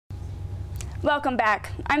Welcome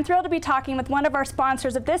back. I'm thrilled to be talking with one of our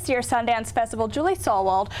sponsors of this year's Sundance Festival, Julie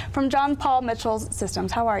Solwold from John Paul Mitchell's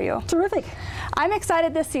Systems. How are you? Terrific. I'm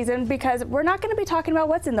excited this season because we're not going to be talking about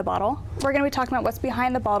what's in the bottle. We're going to be talking about what's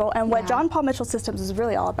behind the bottle and what John Paul Mitchell Systems is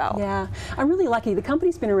really all about. Yeah, I'm really lucky. The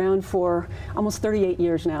company's been around for almost 38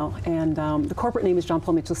 years now, and the corporate name is John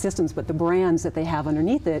Paul Mitchell Systems, but the brands that they have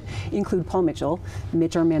underneath it include Paul Mitchell,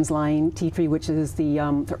 Mitch, our men's line, Tea Tree, which is the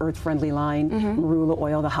earth-friendly line, Marula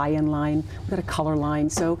Oil, the high-end line. We've got a color line.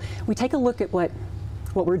 So we take a look at what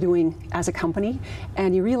we're doing as a company,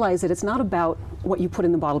 and you realize that it's not about what you put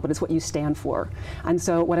in the bottle, but it's what you stand for. And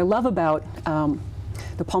so what I love about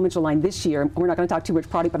the Paul Mitchell line this year, we're not going to talk too much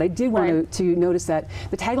product, but I did want to notice that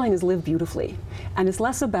the tagline is Live Beautifully. And it's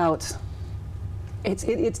less about,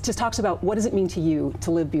 it just talks about what does it mean to you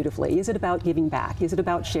to live beautifully. Is it about giving back? Is it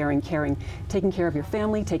about sharing, caring, taking care of your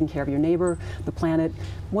family, taking care of your neighbor, the planet?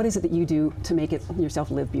 What is it that you do to make it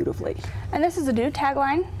yourself live beautifully? And this is a new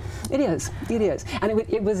tagline? It is. And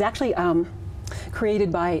it was actually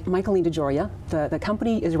created by Michaeline DeGioia. The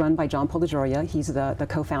company is run by John Paul DeGioia. He's the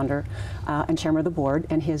co-founder and chairman of the board.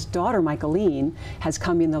 And his daughter, Michaeline, has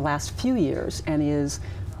come in the last few years and is,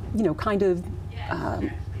 kind of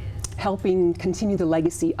helping continue the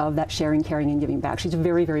legacy of that sharing, caring, and giving back. She's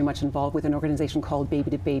very, very much involved with an organization called Baby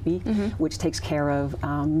to Baby, which takes care of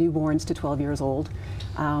newborns to 12 years old.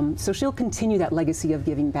 So she'll continue that legacy of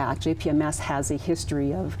giving back. JPMS has a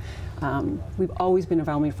history of, we've always been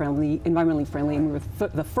environmentally friendly, and we were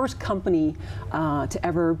the first company to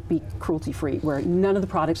ever be cruelty-free, where none of the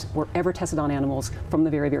products were ever tested on animals from the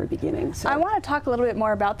very, very beginning. So I want to talk a little bit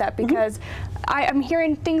more about that because I'm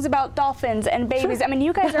hearing things about dolphins and babies. Sure. I mean,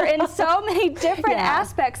 you guys are in so many different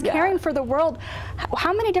aspects, caring for the world.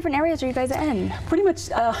 How many different areas are you guys in? Pretty much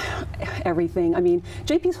everything. I mean,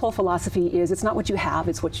 JP's whole philosophy is it's not what you have,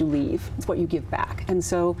 it's what you leave. It's what you give back. And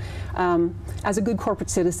so as a good corporate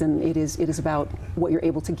citizen, it is about what you're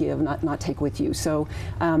able to give, not take with you. So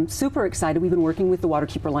super excited. We've been working with the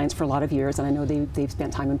Waterkeeper Alliance for a lot of years, and I know they've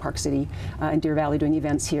spent time in Park City and Deer Valley doing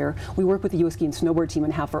events here. We work with the U.S. Ski and Snowboard team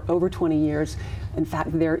and have for over 20 years. In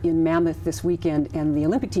fact, they're in Mammoth this weekend, and the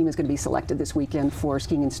Olympic team is going to be selected this weekend for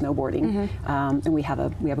skiing and snowboarding. And we have a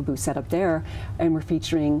booth set up there, and we're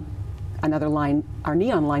featuring another line, our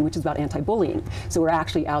Neon line, which is about anti-bullying. So we're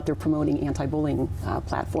actually out there promoting anti-bullying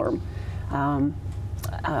platform. John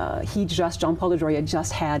Paul DeGioia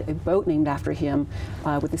just had a boat named after him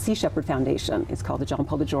with the Sea Shepherd Foundation. It's called the John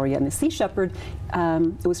Paul DeGioia. And the Sea Shepherd,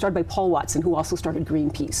 it was started by Paul Watson, who also started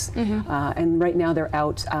Greenpeace. And right now they're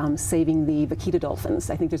out saving the vaquita dolphins.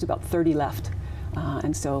 I think there's about 30 left.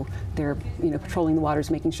 And so they're patrolling the waters,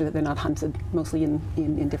 making sure that they're not hunted, mostly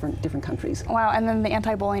in different countries. Wow, and then the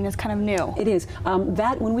anti-bullying is kind of new. It is.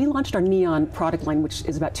 When we launched our Neon product line, which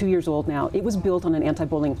is about 2 years old now, it was built on an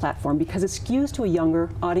anti-bullying platform because it skews to a younger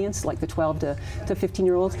audience, like the 12 to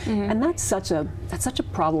 15-year-olds, and that's such a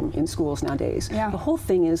problem in schools nowadays. The whole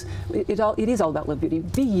thing is, it is all about live beauty.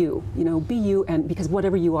 Be you, be you, and because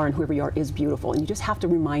whatever you are and whoever you are is beautiful, and you just have to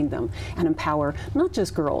remind them and empower not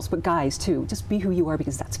just girls but guys too. Just be who you are,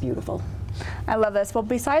 because that's beautiful. I love this. Well,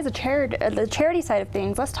 besides the charity side of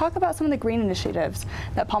things, let's talk about some of the green initiatives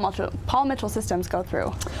that Paul Mitchell Systems go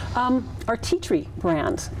through. Our Tea Tree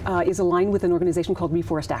brand is aligned with an organization called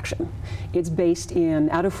Reforest Action. It's based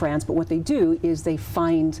out of France, but what they do is they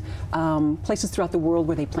find places throughout the world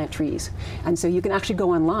where they plant trees. And so you can actually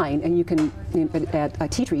go online and you can, at a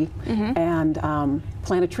Tea Tree, and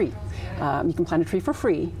plant a tree. You can plant a tree for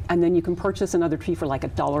free, and then you can purchase another tree for like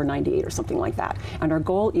 $1.98 or something like that. And our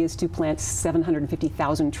goal is to plant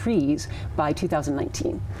 750,000 trees by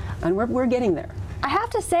 2019. And we're getting there. I have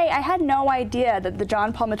to say, I had no idea that the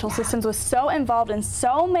John Paul Mitchell Systems was so involved in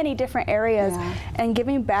so many different areas and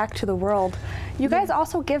giving back to the world. You guys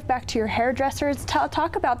also give back to your hairdressers.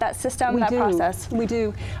 Talk about that system, process. We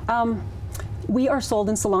do. We are sold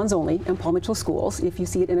in salons only in Paul Mitchell schools. If you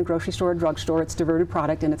see it in a grocery store or drugstore, it's diverted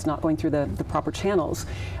product and it's not going through the proper channels.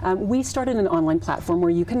 We started an online platform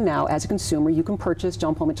where you can now, as a consumer, you can purchase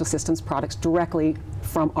John Paul Mitchell Systems products directly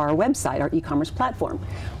from our website, our e-commerce platform.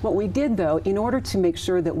 What we did, though, in order to make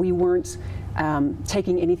sure that we weren't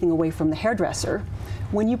taking anything away from the hairdresser,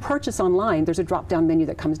 when you purchase online, there's a drop-down menu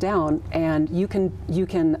that comes down, and you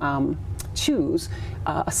can choose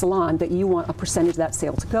a salon that you want a percentage of that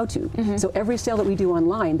sale to go to. So every sale that we do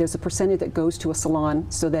online, there's a percentage that goes to a salon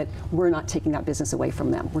so that we're not taking that business away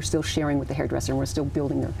from them. We're still sharing with the hairdresser and we're still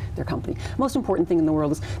building their company. Most important thing in the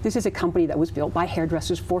world is this is a company that was built by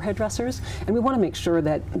hairdressers for hairdressers, and we want to make sure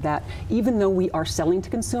that even though we are selling to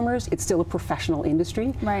consumers, it's still a professional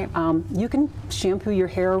industry. Right. You can shampoo your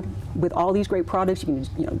hair with all these great products, you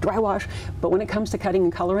can dry wash, but when it comes to cutting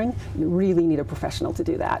and coloring, you really need a professional to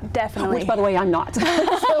do that. Definitely. Which, by the way, I'm not.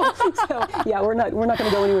 so yeah, we're not going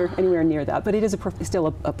to go anywhere near that, but it is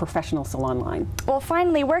still a professional salon line. Well,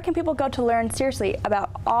 finally, where can people go to learn seriously about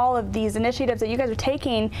all of these initiatives that you guys are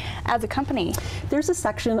taking as a company? There's a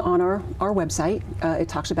section on our website. It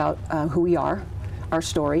talks about who we are, our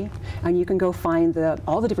story, and you can go find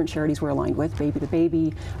all the different charities we're aligned with: Baby to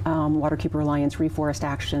Baby, Waterkeeper Alliance, Reforest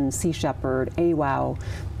Action, Sea Shepherd, AWOW,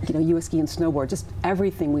 US Ski and Snowboard, just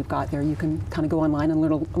everything we've got there. You can kind of go online and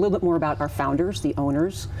learn a little bit more about our founders, the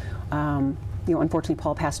owners. Unfortunately,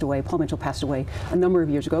 Paul Mitchell passed away a number of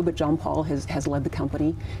years ago, but John Paul has led the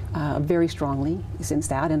company very strongly since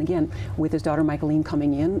that. And again, with his daughter Michaeline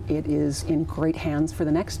coming in, it is in great hands for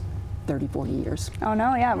the next 30, 40 years. Oh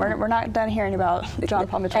no, yeah, we're not done hearing about John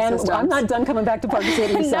Paul Mitchell Systems. I'm not done coming back to Park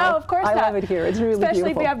City. So no, of course not. I love it here. It's really Especially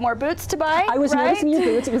beautiful. if you have more boots to buy. I was noticing your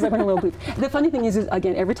boots because I went a little boots. The funny thing is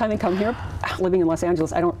again, every time I come here, living in Los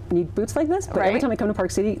Angeles, I don't need boots like this, but every time I come to Park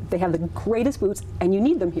City, they have the greatest boots, and you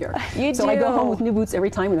need them here. You so do. I go home with new boots every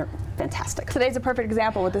time, and they're fantastic. Today's a perfect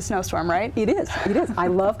example with the snowstorm, right? It is. It is. I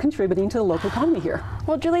love contributing to the local economy here.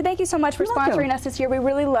 Well, Julie, thank you so much for sponsoring us this year. We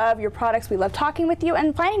really love your products. We love talking with you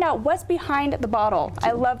and finding out what's behind the bottle.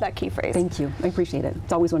 I love that key phrase. Thank you. I appreciate it.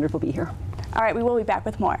 It's always wonderful to be here. All right, we will be back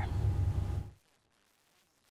with more.